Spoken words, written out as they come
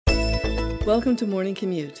Welcome to Morning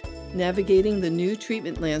Commute, navigating the new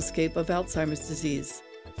treatment landscape of Alzheimer's disease.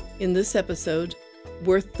 In this episode,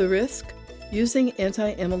 Worth the Risk? Using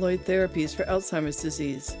Anti-Amyloid Therapies for Alzheimer's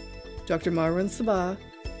disease. Dr. Marwan Sabbagh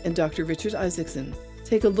and Dr. Richard Isaacson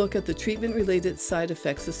take a look at the treatment-related side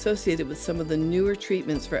effects associated with some of the newer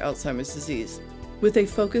treatments for Alzheimer's disease, with a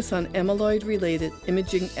focus on amyloid-related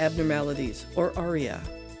imaging abnormalities, or ARIA.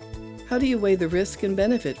 How do you weigh the risk and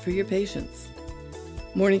benefit for your patients?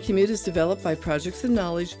 Morning Commute is developed by Projects and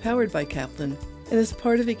Knowledge powered by Kaplan and is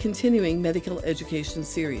part of a continuing medical education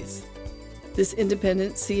series. This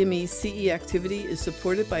independent CME-CE activity is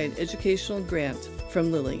supported by an educational grant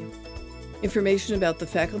from Lilly. Information about the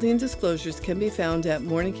faculty and disclosures can be found at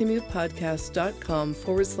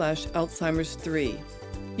morningcommutepodcast.com/Alzheimer's 3.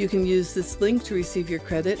 You can use this link to receive your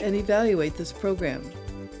credit and evaluate this program.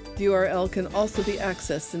 The URL can also be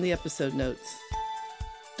accessed in the episode notes.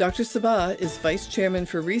 Dr. Sabbagh is Vice Chairman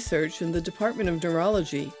for Research in the Department of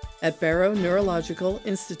Neurology at Barrow Neurological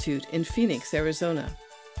Institute in Phoenix, Arizona.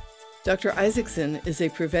 Dr. Isaacson is a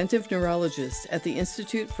preventive neurologist at the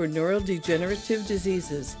Institute for Neurodegenerative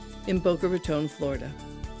Diseases in Boca Raton, Florida.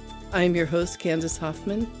 I am your host, Candace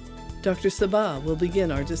Hoffman. Dr. Sabbagh will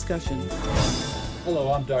begin our discussion.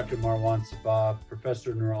 Hello, I'm Dr. Marwan Sabbagh, Professor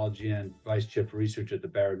of Neurology and Vice Chair for Research at the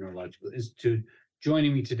Barrow Neurological Institute.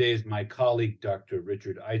 Joining me today is my colleague, Dr.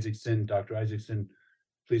 Richard Isaacson. Dr. Isaacson,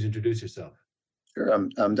 please introduce yourself. Sure.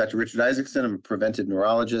 I'm Dr. Richard Isaacson. I'm a preventive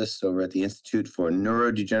neurologist over at the Institute for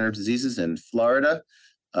Neurodegenerative Diseases in Florida.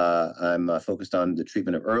 I'm focused on the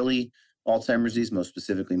treatment of early Alzheimer's disease, most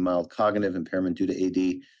specifically mild cognitive impairment due to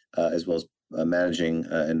AD, as well as managing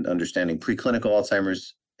and understanding preclinical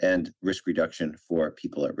Alzheimer's and risk reduction for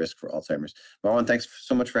people at risk for Alzheimer's. Marwan, thanks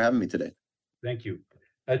so much for having me today. Thank you.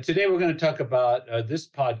 Today, we're going to talk about this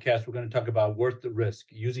podcast. We're going to talk about worth the risk,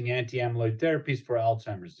 using anti-amyloid therapies for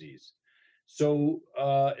Alzheimer's disease. So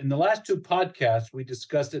in the last two podcasts, we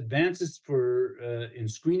discussed advances in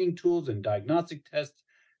screening tools and diagnostic tests,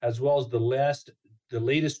 as well as the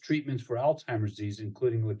latest treatments for Alzheimer's disease,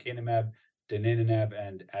 including lecanemab, donanemab,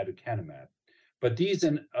 and aducanumab. But these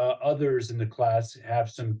and others in the class have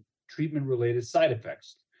some treatment-related side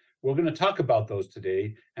effects. We're going to talk about those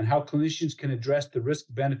today and how clinicians can address the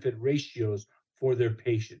risk-benefit ratios for their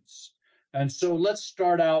patients. And so let's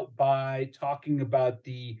start out by talking about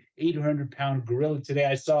the 800-pound gorilla. Today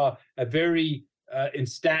I saw a very, in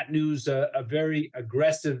stat news, a very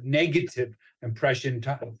aggressive negative impression,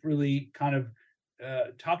 really kind of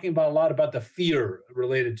talking about a lot about the fear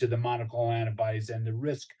related to the monoclonal antibodies and the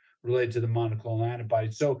risk related to the monoclonal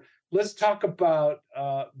antibodies. So let's talk about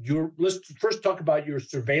let's first talk about your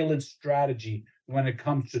surveillance strategy when it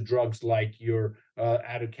comes to drugs like your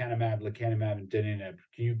aducanumab, lecanemab, and donanemab.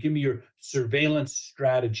 Can you give me your surveillance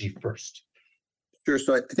strategy first? Sure.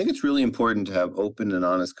 So I think it's really important to have open and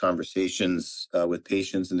honest conversations with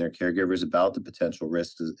patients and their caregivers about the potential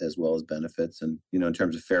risks as well as benefits, and in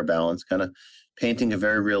terms of fair balance, kind of painting a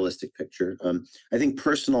very realistic picture. I think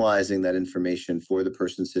personalizing that information for the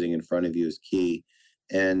person sitting in front of you is key.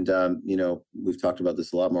 And, we've talked about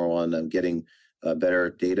this a lot more on getting better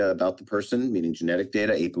data about the person, meaning genetic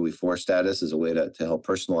data. APOE4 status is a way to help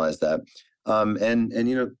personalize that.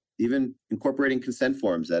 Even incorporating consent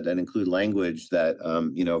forms that include language that,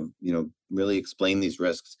 really explain these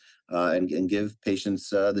risks and give patients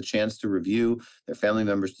the chance to review, their family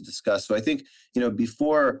members to discuss. So I think,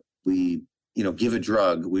 before we, give a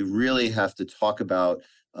drug, we really have to talk about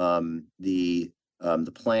the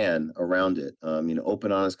plan around it,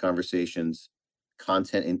 open, honest conversations,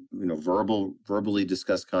 content, and verbally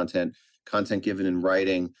discussed content given in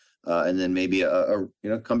writing, and then maybe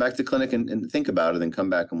come back to clinic and think about it, and come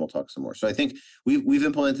back and we'll talk some more. So I think we've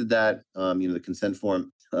implemented that. The consent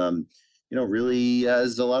form, really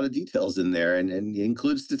has a lot of details in there and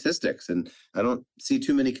includes statistics. And I don't see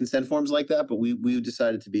too many consent forms like that, but we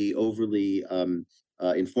decided to be overly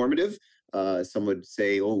informative. Some would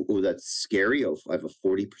say, oh, that's scary. Oh, I have a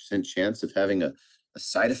 40% chance of having a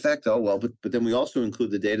side effect. Oh, well, but then we also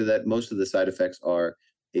include the data that most of the side effects are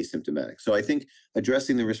asymptomatic. So I think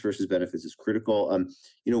addressing the risk versus benefits is critical.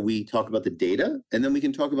 We talk about the data, and then we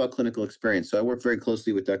can talk about clinical experience. So I work very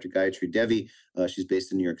closely with Dr. Gayatri Devi. She's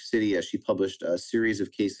based in New York City. She published a series of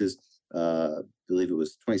cases, I believe it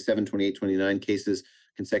was 27, 28, 29 cases,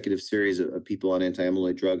 consecutive series of people on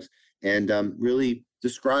anti-amyloid drugs, and really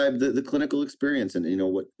describe the clinical experience and,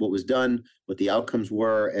 what was done, what the outcomes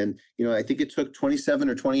were. And, I think it took 27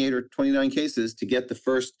 or 28 or 29 cases to get the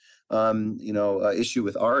first, issue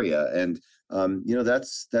with ARIA. And, that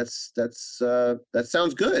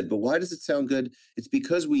sounds good. But why does it sound good? It's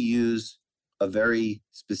because we use a very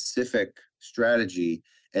specific strategy,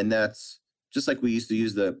 and that's just like we used to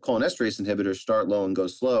use the cholinesterase inhibitors, start low and go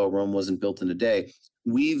slow. Rome wasn't built in a day.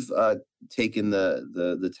 We've taken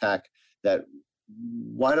the tack that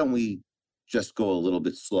why don't we just go a little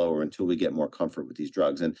bit slower until we get more comfort with these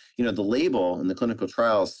drugs? And the label and the clinical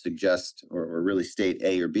trials suggest or really state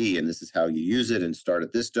A or B, and this is how you use it, and start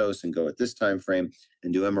at this dose and go at this time frame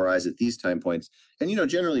and do MRIs at these time points. And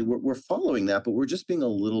generally we're following that, but we're just being a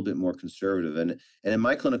little bit more conservative. And in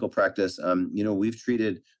my clinical practice, we've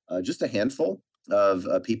treated just a handful of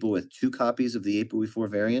people with 2 copies of the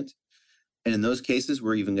ApoE4 variant. And in those cases,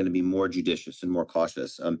 we're even going to be more judicious and more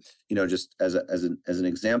cautious. Just as an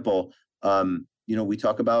example, we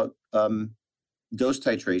talk about dose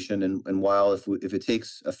titration, and while if it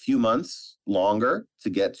takes a few months longer to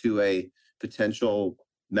get to a potential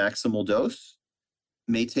maximal dose,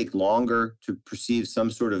 may take longer to perceive some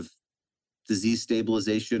sort of disease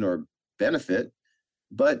stabilization or benefit,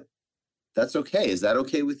 but that's okay. Is that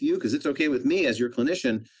okay with you? Because it's okay with me as your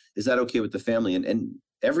clinician. Is that okay with the family? And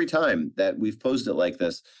every time that we've posed it like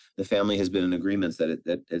this, the family has been in agreement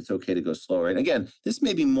that it's okay to go slower. And again, this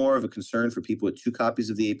may be more of a concern for people with 2 copies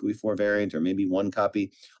of the ApoE4 variant, or maybe 1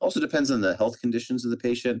 copy. Also depends on the health conditions of the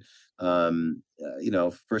patient. If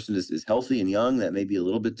a person is healthy and young, that may be a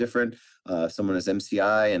little bit different. Someone has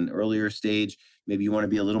MCI and earlier stage, maybe you want to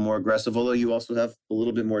be a little more aggressive, although you also have a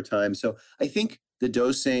little bit more time. So I think the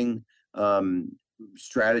dosing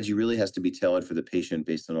strategy really has to be tailored for the patient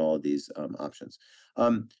based on all of these options.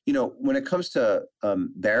 When it comes to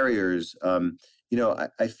barriers,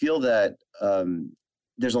 I feel that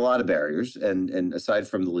there's a lot of barriers, and aside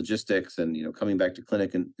from the logistics and coming back to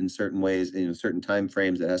clinic in certain ways, certain time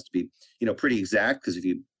frames, that has to be pretty exact, because if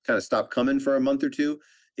you kind of stop coming for a month or two,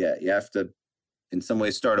 yeah, you have to in some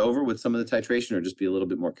ways start over with some of the titration, or just be a little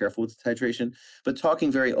bit more careful with the titration. But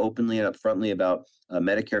talking very openly and upfrontly about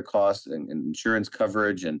Medicare costs and insurance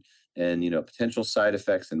coverage, and potential side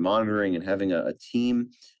effects, and monitoring, and having a team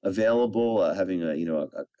available, having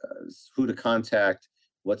who to contact,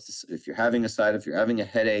 if you're having if you're having a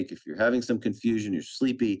headache, if you're having some confusion, you're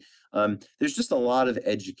sleepy. There's just a lot of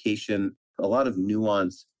education, a lot of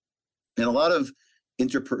nuance, and a lot of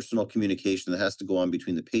interpersonal communication that has to go on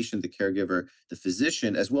between the patient, the caregiver, the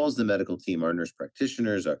physician, as well as the medical team, our nurse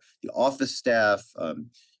practitioners, the office staff,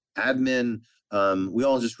 admin. We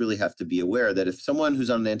all just really have to be aware that if someone who's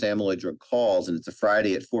on an anti-amyloid drug calls and it's a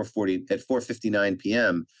Friday at 4:59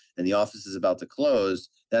 p.m. and the office is about to close,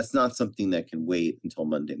 that's not something that can wait until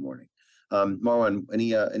Monday morning. Marwan,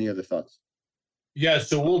 any other thoughts? Yeah,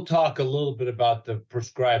 so we'll talk a little bit about the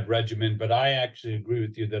prescribed regimen, but I actually agree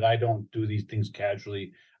with you that I don't do these things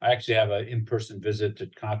casually. I actually have an in-person visit to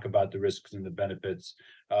talk about the risks and the benefits,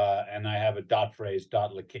 and I have a dot phrase,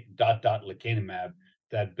 lecanemab,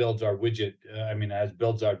 that builds our widget.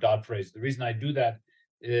 Builds our dot phrase. The reason I do that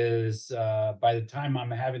is by the time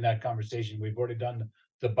I'm having that conversation, we've already done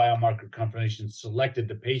the biomarker confirmation, selected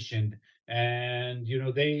the patient, and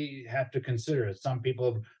they have to consider it. Some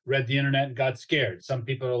people have read the internet and got scared. Some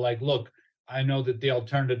people are like, look, I know that the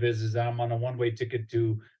alternative is that I'm on a one-way ticket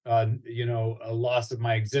to a loss of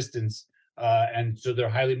my existence, and so they're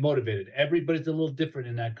highly motivated. Everybody's a little different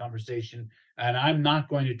in that conversation, and I'm not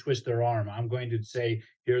going to twist their arm. I'm going to say,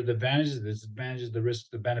 here are the advantages, the disadvantages, the risks,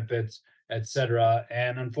 the benefits, etc.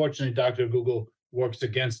 And unfortunately, Dr. Google works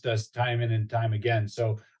against us time in and time again.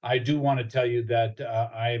 So I do want to tell you that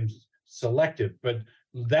I am selective. But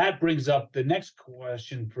that brings up the next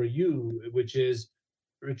question for you, which is,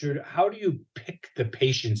 Richard, how do you pick the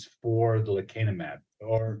patients for the lecanemab?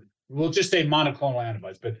 Or we'll just say monoclonal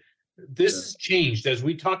antibodies, but this has changed. As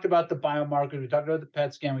we talked about the biomarkers, we talked about the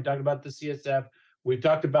PET scan, we talked about the CSF, we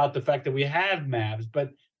talked about the fact that we have MABs, but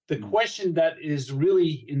the question that is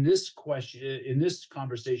really in this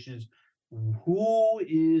conversation is, who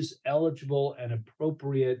is eligible and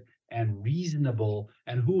appropriate and reasonable,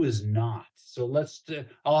 and who is not? So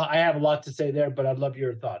I have a lot to say there, but I'd love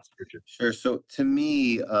your thoughts, Richard. Sure. So to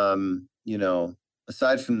me,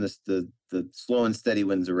 aside from the slow and steady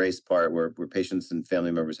wins the race part, where patients and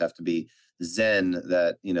family members have to be zen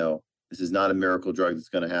that this is not a miracle drug that's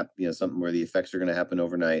going to happen, something where the effects are going to happen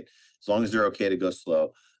overnight, as long as they're okay to go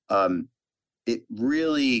slow. It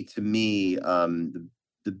really, to me,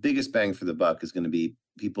 the biggest bang for the buck is going to be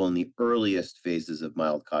people in the earliest phases of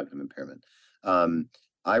mild cognitive impairment.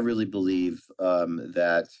 I really believe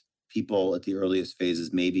that people at the earliest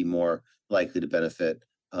phases may be more likely to benefit.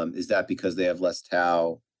 Is that because they have less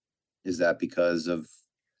tau? Is that because of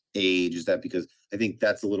age? Is that because, I think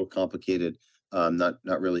that's a little complicated, not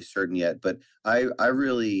really certain yet, but I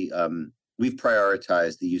really, we've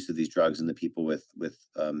prioritized the use of these drugs in the people with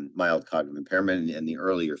mild cognitive impairment and the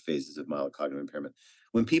earlier phases of mild cognitive impairment.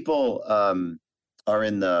 when people are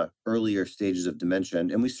in the earlier stages of dementia,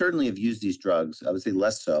 and we certainly have used these drugs, I would say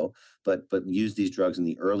less so, but use these drugs in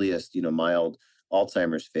the earliest, mild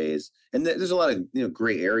Alzheimer's phase. And there's a lot of,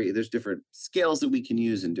 gray area. There's different scales that we can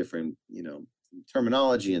use and different,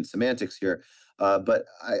 terminology and semantics here. But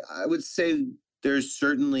I would say there's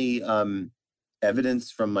certainly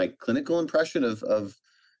evidence from my clinical impression of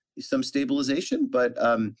some stabilization. But,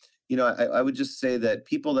 I would just say that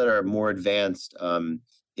people that are more advanced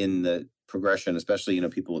in the progression, especially,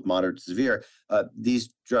 people with moderate to severe,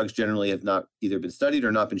 these drugs generally have not either been studied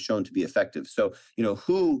or not been shown to be effective. So,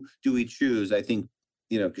 who do we choose? I think,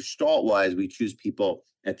 gestalt-wise, we choose people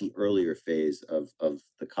at the earlier phase of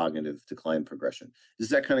the cognitive decline progression. Does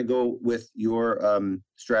that kind of go with your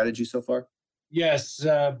strategy so far? Yes,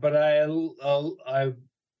 but I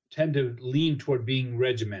tend to lean toward being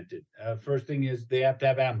regimented. First thing is they have to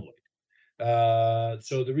have amyloid.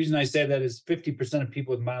 So the reason I say that is 50% of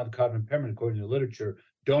people with mild cognitive impairment, according to the literature,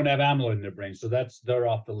 don't have amyloid in their brain. So they're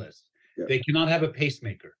off the list. Yeah. They cannot have a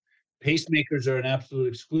pacemaker. Pacemakers are an absolute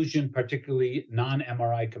exclusion, particularly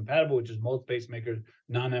non-MRI compatible, which is most pacemakers,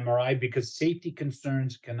 non-MRI, because safety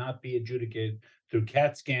concerns cannot be adjudicated through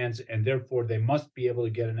CAT scans, and therefore they must be able to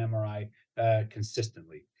get an MRI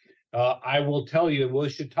consistently. I will tell you, we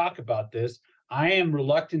should talk about this. I am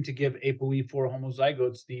reluctant to give ApoE4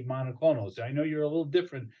 homozygotes the monoclonals. I know you're a little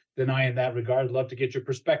different than I in that regard. I'd love to get your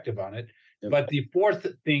perspective on it. Yep. But the fourth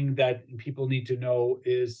thing that people need to know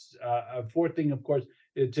is, fourth thing, of course,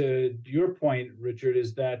 to your point, Richard,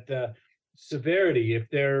 is that severity. If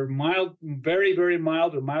they're mild, very, very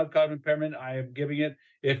mild or mild cognitive impairment, I am giving it.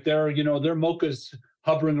 If they're, their MoCA's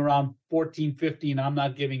hovering around 14, 15, I'm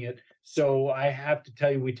not giving it. So I have to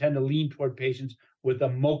tell you, we tend to lean toward patients with a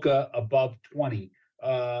MoCA above 20,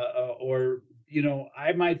 or,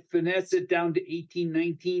 I might finesse it down to 18,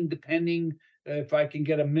 19, depending if I can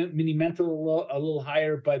get a mini mental a little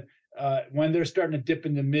higher. But when they're starting to dip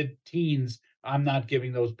into mid-teens, I'm not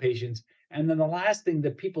giving those patients. And then the last thing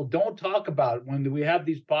that people don't talk about when we have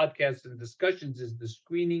these podcasts and discussions is the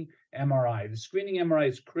screening MRI. The screening MRI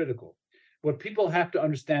is critical. What people have to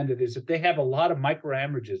understand is if they have a lot of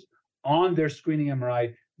microhemorrhages on their screening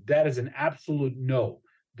MRI, that is an absolute no.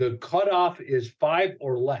 The cutoff is 5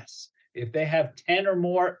 or less. If they have 10 or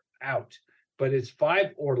more, out. But it's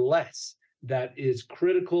 5 or less that is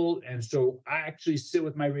critical. And so I actually sit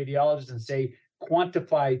with my radiologist and say,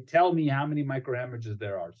 quantify, tell me how many microhemorrhages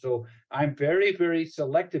there are. So I'm very, very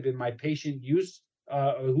selective in my patient use,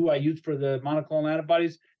 who I use for the monoclonal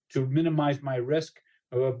antibodies to minimize my risk.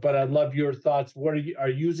 But I'd love your thoughts. What are you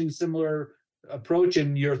using similar approach,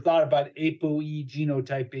 and your thought about ApoE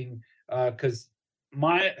genotyping? Because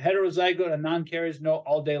my heterozygote and non-carriers, no,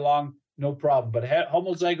 all day long, no problem. But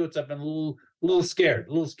homozygotes, I've been a little scared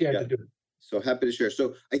to do it. So happy to share.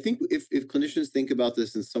 So I think if clinicians think about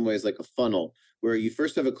this in some ways like a funnel, where you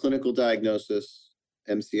first have a clinical diagnosis,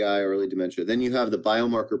 MCI, early dementia, then you have the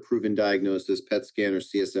biomarker proven diagnosis, PET scan or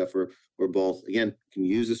CSF or both. Again, can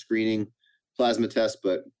use a screening plasma test,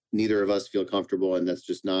 but neither of us feel comfortable, and that's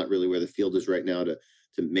just not really where the field is right now to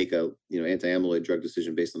make a anti-amyloid drug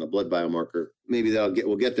decision based on a blood biomarker. Maybe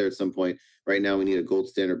we'll get there at some point. Right now, we need a gold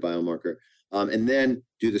standard biomarker, and then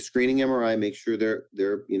do the screening MRI, make sure they're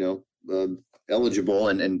eligible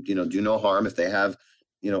and do no harm if they have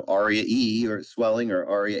ARIA E or swelling or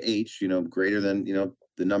ARIA H greater than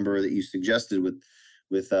the number that you suggested with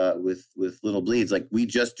little bleeds. Like, we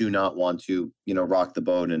just do not want to rock the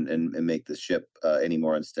boat and make the ship any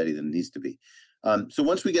more unsteady than it needs to be. So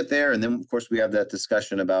once we get there, and then of course we have that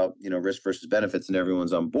discussion about risk versus benefits, and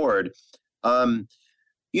everyone's on board.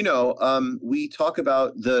 We talk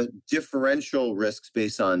about the differential risks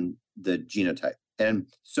based on the genotype. And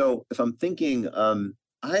so if I'm thinking,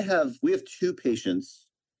 we have 2 patients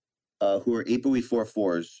who are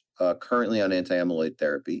ApoE4/4s currently on anti-amyloid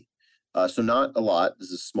therapy. So not a lot. This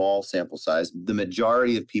is a small sample size. The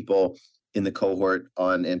majority of people in the cohort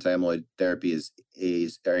on anti-amyloid therapy are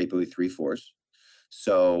ApoE3/4s.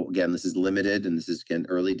 So again, this is limited, and this is, again,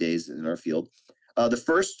 early days in our field. The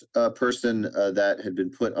first person that had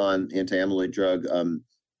been put on anti-amyloid drug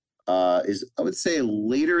is, I would say,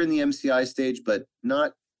 later in the MCI stage, but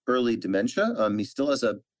not early dementia. He still has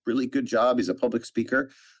a really good job. He's a public speaker,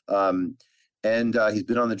 and he's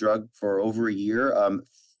been on the drug for over a year.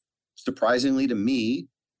 Surprisingly to me,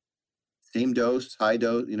 same dose, high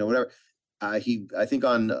dose, whatever. I think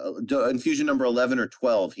on infusion number 11 or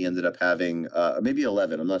 12, he ended up having, maybe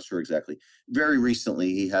 11, I'm not sure exactly. Very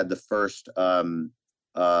recently, he had the first, not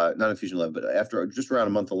infusion 11, but after just around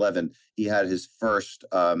a month 11, he had his first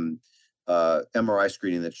MRI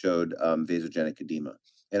screening that showed vasogenic edema.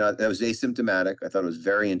 that was asymptomatic. I thought it was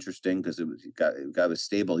very interesting because the guy was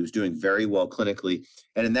stable. He was doing very well clinically.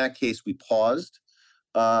 And in that case, we paused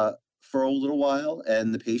for a little while,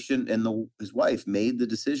 and the patient and his wife made the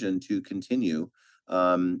decision to continue.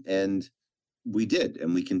 And we did,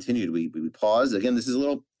 and we continued. We paused. Again, this is a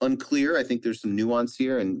little unclear. I think there's some nuance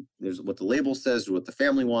here, and there's what the label says, what the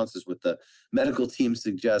family wants, is what the medical team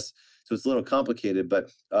suggests. So it's a little complicated,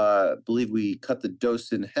 but I believe we cut the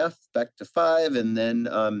dose in half back to 5, and then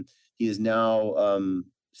he is now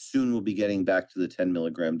soon will be getting back to the 10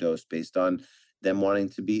 milligram dose based on them wanting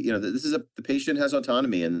to be, the patient has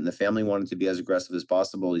autonomy, and the family wanted to be as aggressive as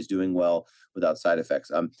possible. He's doing well without side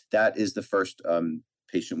effects. That is the first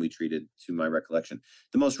patient we treated, to my recollection.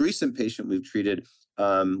 The most recent patient we've treated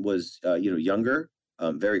was younger,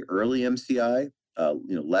 very early MCI,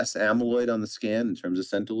 less amyloid on the scan in terms of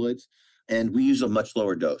centiloids, and we use a much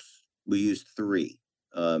lower dose. We used 3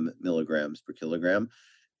 milligrams per kilogram,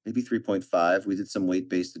 maybe 3.5. We did some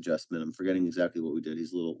weight-based adjustment. I'm forgetting exactly what we did.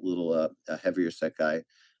 He's a little heavier set guy,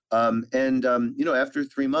 after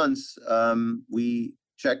 3 months, we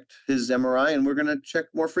checked his MRI, and we're going to check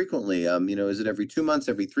more frequently. Is it every 2 months,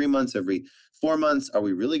 every 3 months, every 4 months? Are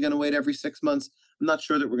we really going to wait every 6 months? I'm not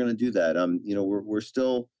sure that we're going to do that. We're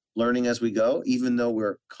still learning as we go, even though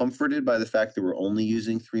we're comforted by the fact that we're only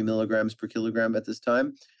using 3 milligrams per kilogram at this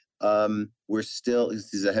time.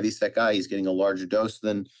 He's a heavy set guy. He's getting a larger dose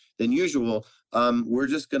than usual. We're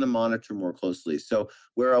just going to monitor more closely. So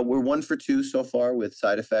we're 1 for 2 so far with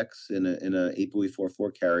side effects in a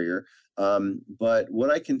ApoE44 carrier. But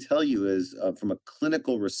what I can tell you is, from a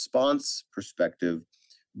clinical response perspective,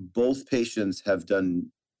 both patients have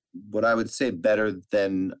done what I would say better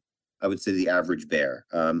than I would say the average bear.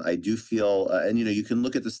 I do feel, and you can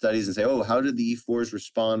look at the studies and say, oh, how did the E4s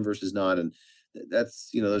respond versus not? And that's,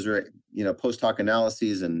 those are, post hoc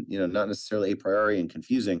analyses and, not necessarily a priori and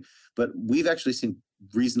confusing, but we've actually seen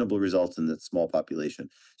reasonable results in that small population.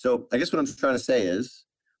 So I guess what I'm trying to say is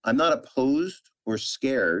I'm not opposed or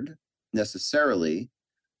scared necessarily,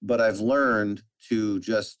 but I've learned to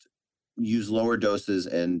just use lower doses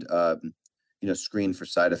and, screen for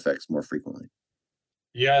side effects more frequently.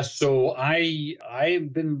 Yeah, so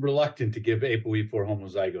I've been reluctant to give ApoE4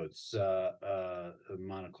 homozygotes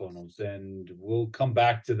monoclonals, and we'll come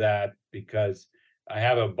back to that because I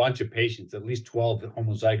have a bunch of patients, at least 12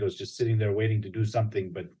 homozygotes, just sitting there waiting to do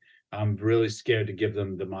something, but I'm really scared to give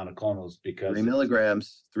them the monoclonals because 3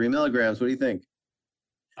 milligrams. What do you think?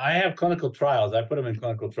 I have clinical trials. I put them in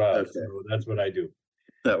clinical trials, Okay. So that's what I do.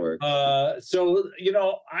 That works. I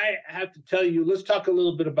have to tell you, let's talk a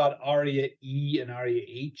little bit about ARIA-E and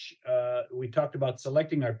ARIA-H. We talked about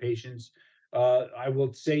selecting our patients. I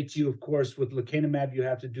will say to you, of course, with lecanemab, you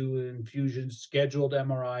have to do infusions, scheduled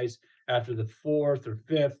MRIs after the 4th or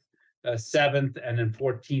 5th, 7th, and then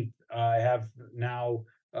 14th. I have now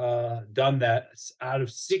done that. Out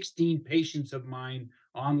of 16 patients of mine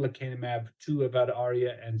on lecanemab, 2 have had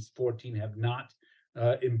ARIA and 14 have not.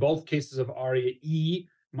 In both cases of ARIA-E,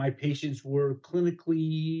 my patients were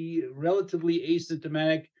clinically relatively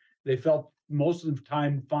asymptomatic. They felt most of the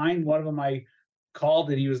time fine. One of them I called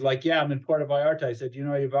and he was like, yeah, I'm in Puerto Vallarta. I said, you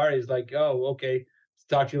have ARIA? He's like, oh, okay,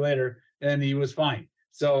 talk to you later. And he was fine.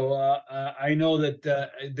 So I know that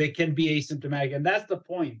they can be asymptomatic. And that's the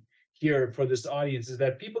point here for this audience, is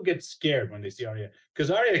that people get scared when they see ARIA, because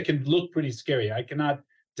ARIA can look pretty scary. I cannot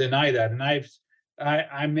deny that. And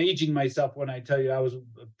I'm aging myself when I tell you I was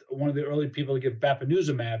one of the early people to give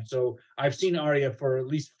bapineuzumab. So I've seen ARIA for at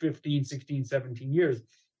least 15, 16, 17 years.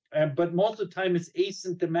 But most of the time it's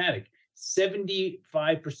asymptomatic. 75%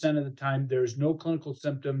 of the time there's no clinical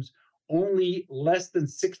symptoms. Only less than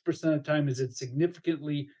 6% of the time is it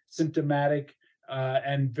significantly symptomatic.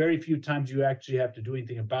 And very few times you actually have to do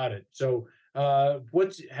anything about it. So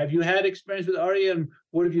have you had experience with ARIA, and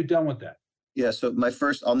what have you done with that? Yeah, so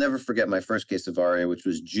I'll never forget my first case of ARIA, which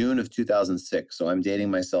was June of 2006. So I'm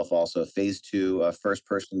dating myself also. Phase 2, first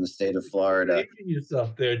person in the state of Florida. Dating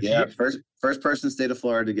yourself there, yeah, first person in the state of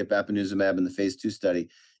Florida to get bapineuzumab in the phase 2 study.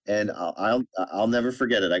 And I'll never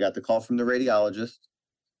forget it. I got the call from the radiologist.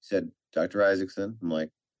 He said, Dr. Isaacson. I'm like,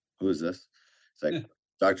 who is this? It's like,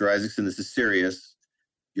 Dr. Isaacson, this is serious.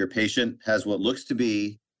 Your patient has what looks to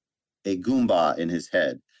be a Goomba in his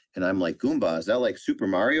head. And I'm like, Goomba, is that like Super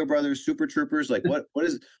Mario Brothers, Super Troopers? Like, what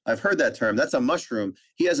is, I've heard that term. That's a mushroom.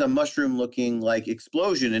 He has a mushroom looking like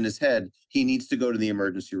explosion in his head. He needs to go to the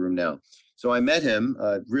emergency room now. So I met him,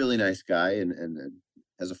 a really nice guy, and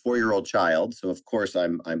has a 4-year-old child. So of course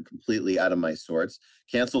I'm completely out of my sorts.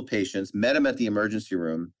 Canceled patients, met him at the emergency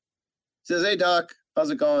room. Says, hey doc, how's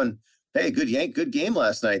it going? Hey, good game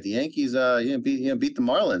last night. The Yankees beat the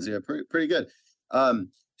Marlins. Yeah, pretty good.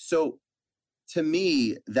 So to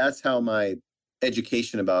me, that's how my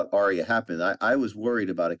education about ARIA happened. I was worried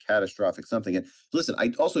about a catastrophic something. And listen,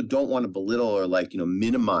 I also don't want to belittle or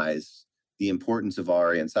minimize the importance of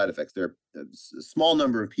ARIA and side effects. There are a small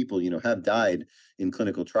number of people, have died in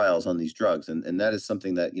clinical trials on these drugs. And that is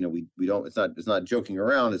something that, we don't, it's not joking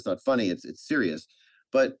around. It's not funny. It's serious.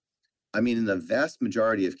 But I mean, in the vast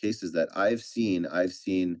majority of cases that I've seen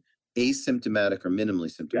asymptomatic or minimally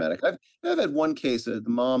symptomatic. Yeah. I've had one case, the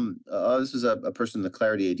mom, this is a person in the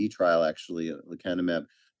Clarity AD trial, actually, lecanemab,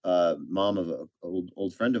 mom of an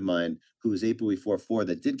old friend of mine who was ApoE44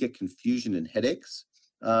 that did get confusion and headaches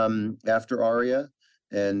after ARIA.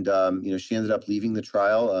 And, she ended up leaving the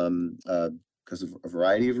trial because of a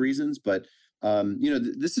variety of reasons. But,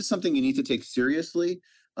 this is something you need to take seriously.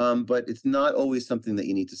 But it's not always something that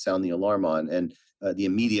you need to sound the alarm on, and the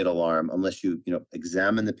immediate alarm, unless you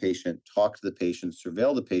examine the patient, talk to the patient,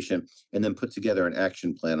 surveil the patient, and then put together an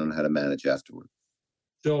action plan on how to manage afterward.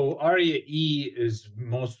 So ARIA-E is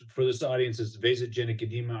most, for this audience, is vasogenic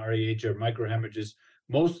edema, ARIA-H, or microhemorrhages.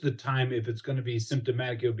 Most of the time, if it's going to be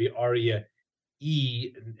symptomatic, it will be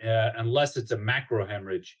ARIA-E, unless it's a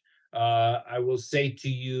macrohemorrhage. I will say to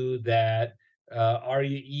you that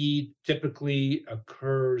ARIA-E typically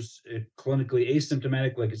occurs clinically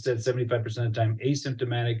asymptomatic, like I said, 75% of the time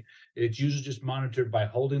asymptomatic. It's usually just monitored by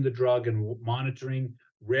holding the drug and monitoring.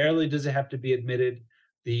 Rarely does it have to be admitted.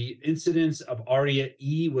 The incidence of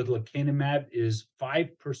ARIA-E with lecanemab is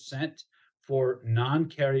 5% for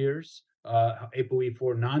non-carriers,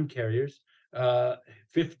 ApoE4 non-carriers,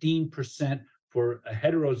 15% for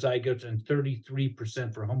heterozygotes, and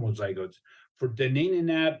 33% for homozygotes. For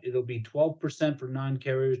donanemab, it'll be 12% for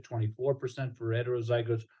non-carriers, 24% for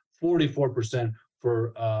heterozygotes, 44%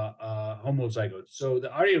 for homozygotes. So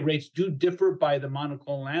the ARIA rates do differ by the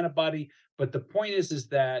monoclonal antibody, but the point is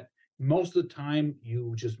that most of the time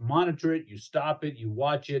you just monitor it, you stop it, you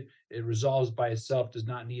watch it, it resolves by itself, does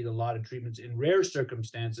not need a lot of treatments. In rare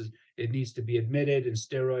circumstances, it needs to be admitted, and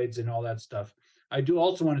steroids and all that stuff. I do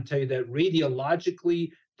also want to tell you that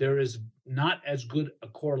radiologically, there is not as good a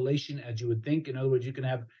correlation as you would think. In other words, you can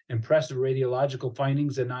have impressive radiological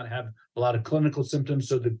findings and not have a lot of clinical symptoms.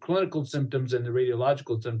 So the clinical symptoms and the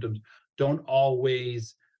radiological symptoms don't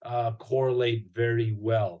always correlate very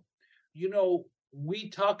well. We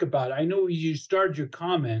talk about, I know you started your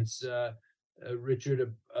comments,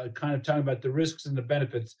 Richard, kind of talking about the risks and the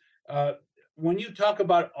benefits. When you talk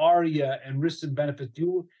about ARIA and risks and benefits, do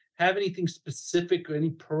you have anything specific or any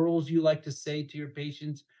pearls you like to say to your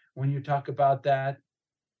patients when you talk about that?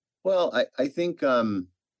 Well, I think I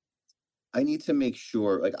need to make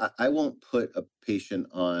sure, I won't put a patient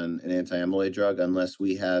on an anti-amyloid drug unless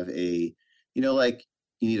we have a,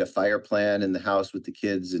 you need a fire plan in the house with the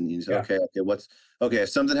kids, and you say, yeah. Okay, if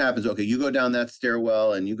something happens, okay, you go down that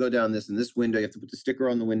stairwell and you go down this and this window, you have to put the sticker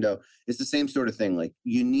on the window. It's the same sort of thing. Like,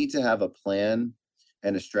 you need to have a plan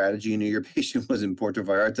and a strategy. Your patient was in Puerto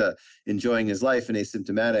Vallarta enjoying his life and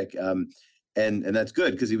asymptomatic. And that's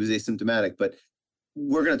good because he was asymptomatic, but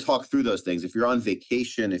we're going to talk through those things. If you're on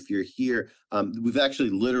vacation, if you're here, we've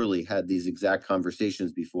actually literally had these exact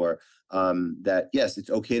conversations before, that yes, it's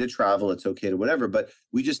okay to travel, it's okay to whatever, but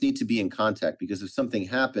we just need to be in contact, because if something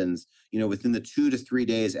happens, within the 2 to 3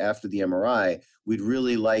 days after the MRI, we'd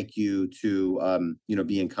really like you to,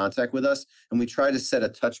 be in contact with us. And we try to set a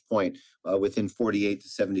touch point within 48 to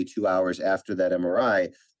 72 hours after that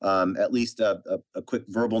MRI, at least a quick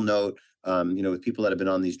verbal note. With people that have been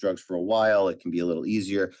on these drugs for a while, it can be a little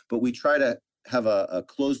easier, but we try to have a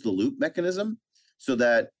close the loop mechanism so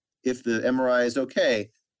that if the MRI is okay,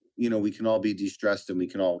 we can all be de-stressed and we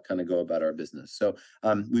can all kind of go about our business. So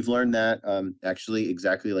we've learned that actually,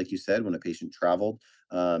 exactly like you said, when a patient traveled,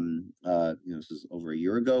 this was over a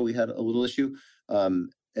year ago, we had a little issue.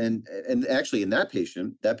 And actually in that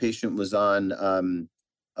patient was on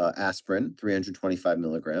aspirin, 325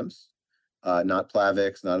 milligrams. Not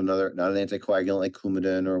Plavix, not an anticoagulant like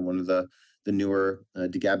Coumadin or one of the newer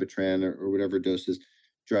Dabigatran or whatever doses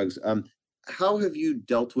drugs. How have you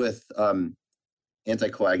dealt with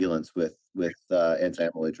anticoagulants with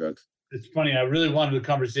anti-amyloid drugs? It's funny. I really wanted the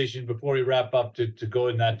conversation before we wrap up to go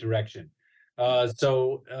in that direction.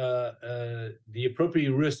 So the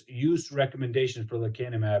appropriate risk use recommendation for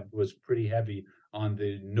lecanemab was pretty heavy on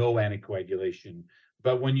the no anticoagulation.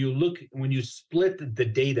 But when you split the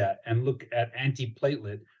data and look at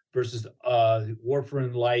antiplatelet versus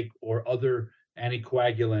warfarin-like or other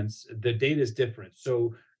anticoagulants, the data is different.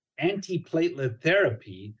 So antiplatelet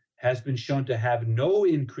therapy has been shown to have no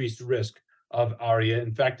increased risk of ARIA.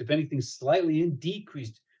 In fact, if anything, slightly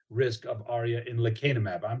decreased risk of ARIA in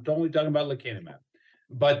lecanemab. I'm only talking about lecanemab.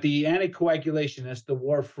 But the anticoagulation, that's the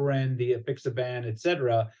warfarin, the apixaban, et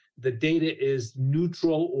cetera, the data is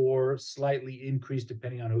neutral or slightly increased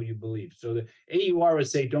depending on who you believe. So the AUR would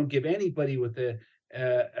say don't give anybody with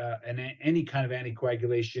any kind of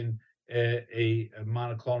anticoagulation a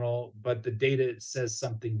monoclonal, but the data says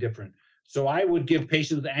something different. So I would give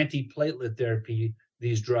patients with antiplatelet therapy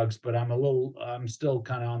these drugs, but I'm still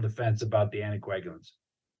kind of on the fence about the anticoagulants.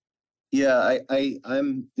 Yeah,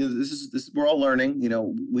 I'm. This is we're all learning.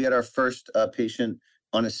 We had our first patient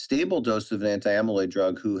on a stable dose of an anti-amyloid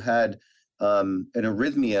drug who had an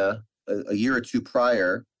arrhythmia a year or two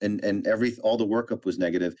prior, and all the workup was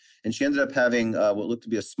negative, and she ended up having what looked to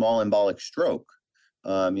be a small embolic stroke.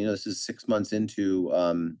 This is 6 months into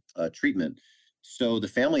treatment, so the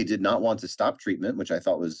family did not want to stop treatment, which I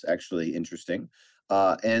thought was actually interesting,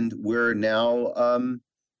 and we're now.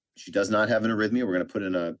 She does not have an arrhythmia. We're going to put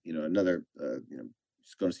in another,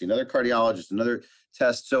 she's going to see another cardiologist, another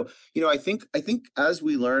test. So, I think as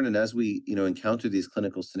we learn and as we, encounter these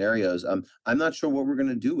clinical scenarios, I'm not sure what we're going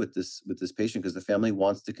to do with this patient because the family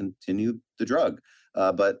wants to continue the drug,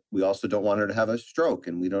 but we also don't want her to have a stroke,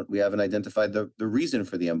 and we haven't identified the reason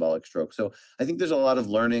for the embolic stroke. So I think there's a lot of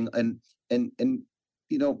learning, and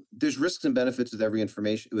there's risks and benefits with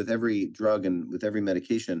every drug and with every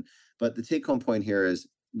medication. But the take home point here is,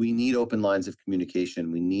 we need open lines of communication.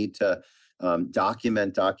 We need to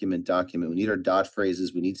document. We need our dot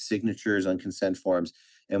phrases. We need signatures on consent forms,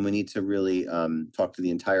 and we need to really talk to the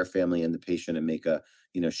entire family and the patient and make a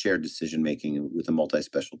shared decision making with a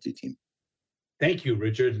multi-specialty team. Thank you,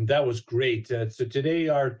 Richard, and that was great. So today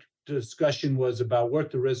our discussion was about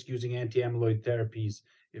worth the risk using anti-amyloid therapies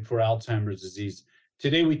for Alzheimer's disease.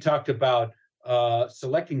 Today we talked about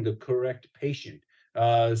selecting the correct patient.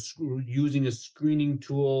 Using a screening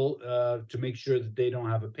tool to make sure that they don't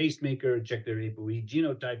have a pacemaker, check their ApoE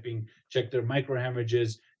genotyping, check their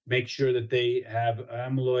microhemorrhages, make sure that they have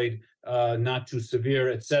amyloid not too severe,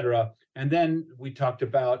 et cetera. And then we talked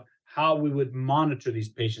about how we would monitor these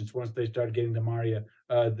patients once they start getting the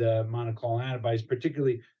monoclonal antibodies,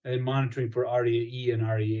 particularly in monitoring for ARIA-E and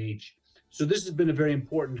ARIA-H. So this has been a very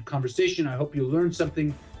important conversation. I hope you learned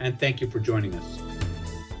something, and thank you for joining us.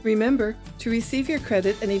 Remember, to receive your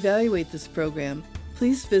credit and evaluate this program,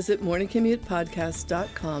 please visit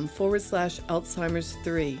morningcommutepodcast.com/Alzheimer's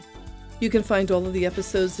 3. You can find all of the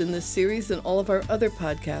episodes in this series and all of our other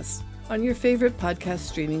podcasts on your favorite podcast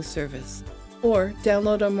streaming service, or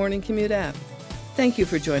download our Morning Commute app. Thank you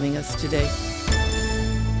for joining us today.